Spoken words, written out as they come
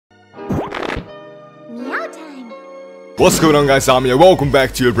What's going on, guys? I'm here. Welcome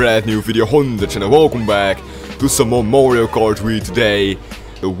back to a brand new video on the channel. Welcome back to some more Mario Kart Wii today.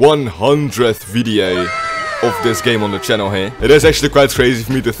 The 100th video of this game on the channel here. It is actually quite crazy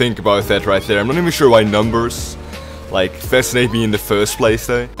for me to think about that right there. I'm not even sure why numbers like fascinate me in the first place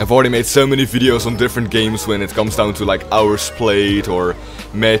though. I've already made so many videos on different games when it comes down to like hours played or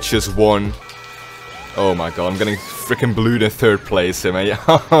matches won. Oh my god, I'm getting freaking blued in third place here, man.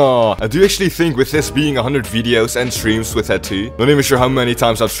 I do actually think with this being 100 videos and streams with that too. Not even sure how many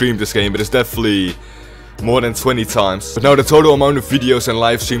times I've streamed this game, but it's definitely more than 20 times. But now the total amount of videos and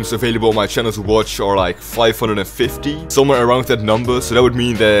live streams available on my channel to watch are like 550. Somewhere around that number, so that would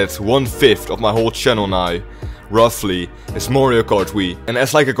mean that 1/5 of my whole channel now, roughly, is Mario Kart Wii. And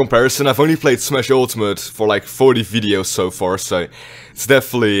as like a comparison, I've only played Smash Ultimate for like 40 videos so far, so it's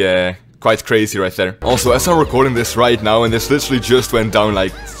definitely quite crazy right there. Also, as I'm recording this right now, and this literally just went down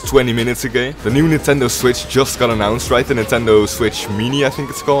like 20 minutes ago, the new Nintendo Switch just got announced, right? The Nintendo Switch Mini, I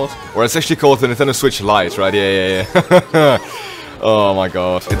think it's called. Or it's actually called the Nintendo Switch LITE, right? Yeah. Oh my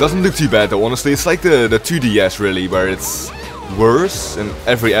god. It doesn't look too bad though, honestly. It's like the 2DS really, where it's worse in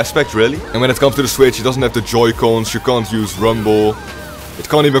every aspect really. And when it comes to the Switch, it doesn't have the Joy-Cons, you can't use Rumble. It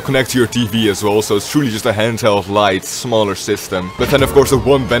can't even connect to your TV as well, so it's truly just a handheld, light, smaller system. But then of course the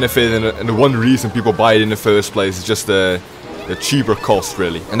one benefit and the one reason people buy it in the first place is just the cheaper cost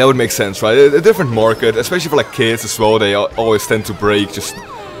really. And that would make sense, right? A different market, especially for like kids as well, they always tend to break just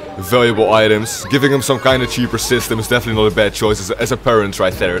valuable items. Giving them some kind of cheaper system is definitely not a bad choice as a parent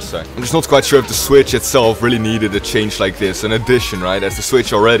right there, so I'm just not quite sure if the Switch itself really needed a change like this. In addition, right, as the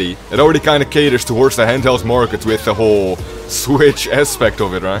Switch already kind of caters towards the handheld market with the whole Switch aspect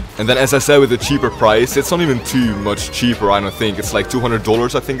of it, right? And then as I said, with the cheaper price, it's not even too much cheaper, I don't think. It's like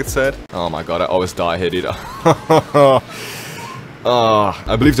 $200, I think it said. Oh my god, I always die here, dude.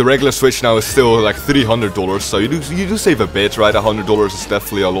 I believe the regular Switch now is still like $300, so you do save a bit, right? $100 is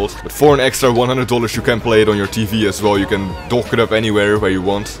definitely a lot. But for an extra $100 you can play it on your TV as well. You can dock it up anywhere where you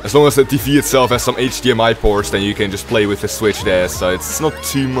want. As long as the TV itself has some HDMI ports, then you can just play with the Switch there. So it's not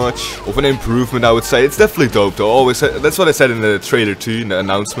too much of an improvement, I would say. It's definitely dope though. That's what I said in the trailer too, in the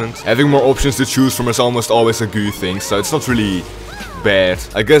announcement. Having more options to choose from is almost always a good thing, so it's not really bad.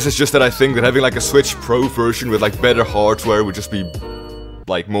 I guess it's just that I think that having like a Switch Pro version with like better hardware would just be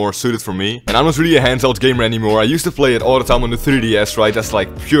like more suited for me. And I'm not really a handheld gamer anymore. I used to play it all the time on the 3DS, right? That's like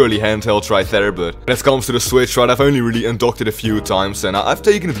purely handheld right there, but when it comes to the Switch, right, I've only really undocked it a few times, and I've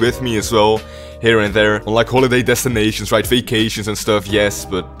taken it with me as well, here and there, on like holiday destinations, right, vacations and stuff, yes,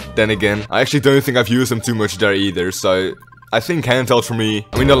 but then again, I actually don't think I've used them too much there either, so I think handheld for me.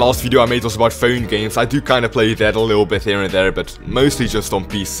 I mean, the last video I made was about phone games. I do kind of play that a little bit here and there, but mostly just on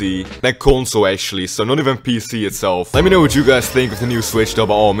PC. And console actually, so not even PC itself. Let me know what you guys think of the new Switch though,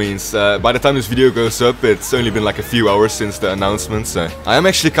 by all means. By the time this video goes up, it's only been like a few hours since the announcement, so I am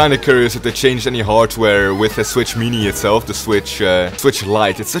actually kind of curious if they changed any hardware with the Switch Mini itself, the Switch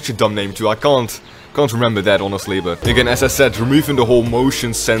LITE. It's such a dumb name too, I can't remember that honestly, but again, as I said, removing the whole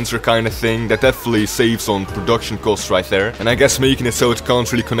motion sensor kind of thing, that definitely saves on production costs right there. And I guess making it so it can't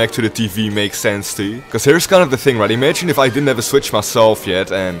really connect to the TV makes sense too. Because here's kind of the thing, right? Imagine if I didn't have a Switch myself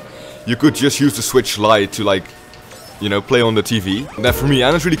yet and you could just use the Switch LITE to like, you know, play on the TV. And then for me,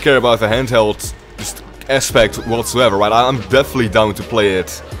 I don't really care about the handheld just aspect whatsoever, right? I'm definitely down to play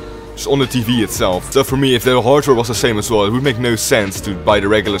it just on the TV itself. So for me, if the hardware was the same as well, it would make no sense to buy the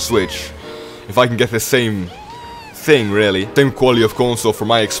regular Switch if I can get the same thing, really. Same quality of console for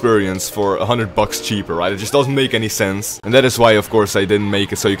my experience for $100 cheaper, right? It just doesn't make any sense. And that is why, of course, I didn't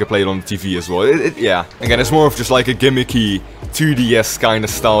make it so you can play it on the TV as well. Yeah. Again, it's more of just like a gimmicky 2DS kind of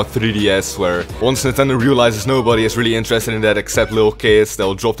style 3DS, where once Nintendo realizes nobody is really interested in that except little kids,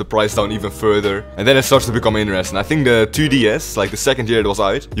 they'll drop the price down even further. And then it starts to become interesting. I think the 2DS, like the second year it was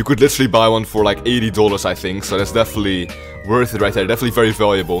out, you could literally buy one for like $80, I think. So that's definitely worth it right there, definitely very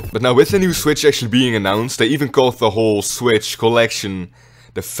valuable. But now with the new Switch actually being announced, they even called the whole Switch collection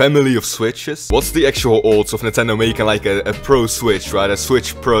the family of Switches. What's the actual odds of Nintendo making like a Pro Switch, right? A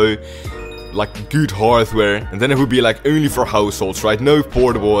Switch Pro, like good hardware, and then it would be like only for households, right? No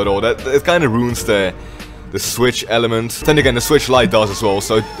portable at all. It kind of ruins the Switch element. Then again, the Switch LITE does as well,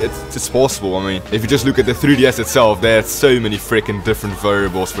 so it's possible. I mean, if you just look at the 3DS itself, they had so many freaking different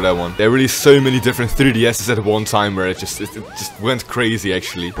variables for that one. There are really so many different 3DSs at one time where it just went crazy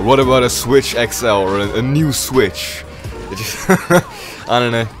actually. But what about a Switch XL or a new Switch? It just I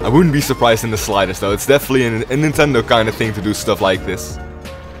don't know. I wouldn't be surprised in the slightest though. It's definitely a Nintendo kind of thing to do stuff like this.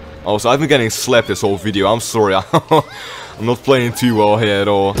 Also, I've been getting slapped this whole video. I'm sorry. I'm not playing too well here at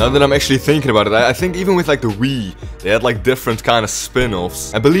all. Now that I'm actually thinking about it, I think even with like the Wii, they had like different kind of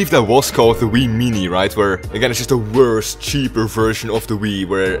spin-offs. I believe that was called the Wii Mini, right? Where, again, it's just a worse, cheaper version of the Wii,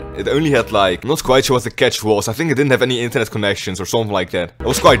 where it only had like, I'm not quite sure what the catch was. I think it didn't have any internet connections or something like that. It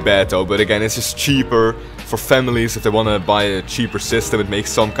was quite bad though, but again, it's just cheaper for families. If they want to buy a cheaper system, it makes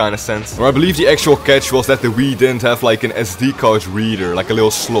some kind of sense. Or I believe the actual catch was that the Wii didn't have like an SD card reader, like a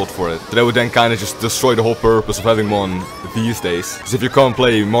little slot for it. So that would then kind of just destroy the whole purpose of having one these days. Because if you can't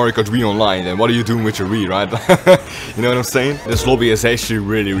play Mario Kart Wii online, then what are you doing with your Wii, right? You know what I'm saying? This lobby is actually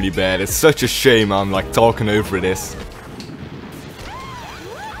really, really bad. It's such a shame I'm like talking over this.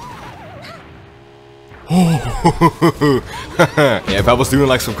 Yeah, if I was doing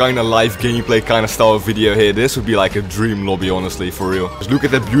like some kind of live gameplay kind of style video here, this would be like a dream lobby, honestly, for real. Just look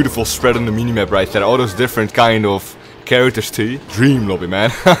at that beautiful spread on the minimap right there. All those different kind of characters too. Dream lobby,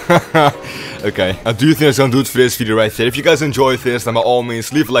 man. Okay, I do think that's gonna do it for this video right there. If you guys enjoyed this, then by all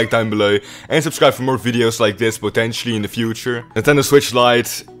means leave a like down below and subscribe for more videos like this potentially in the future. Nintendo Switch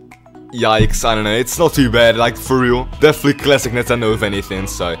Lite, yikes, I don't know, it's not too bad, like for real. Definitely classic Nintendo if anything,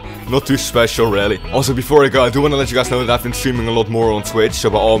 so not too special really. Also, before I go, I do want to let you guys know that I've been streaming a lot more on Twitch, so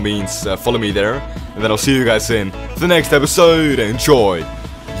by all means follow me there. And then I'll see you guys in the next episode. Enjoy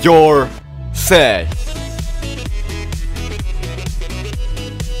your stay.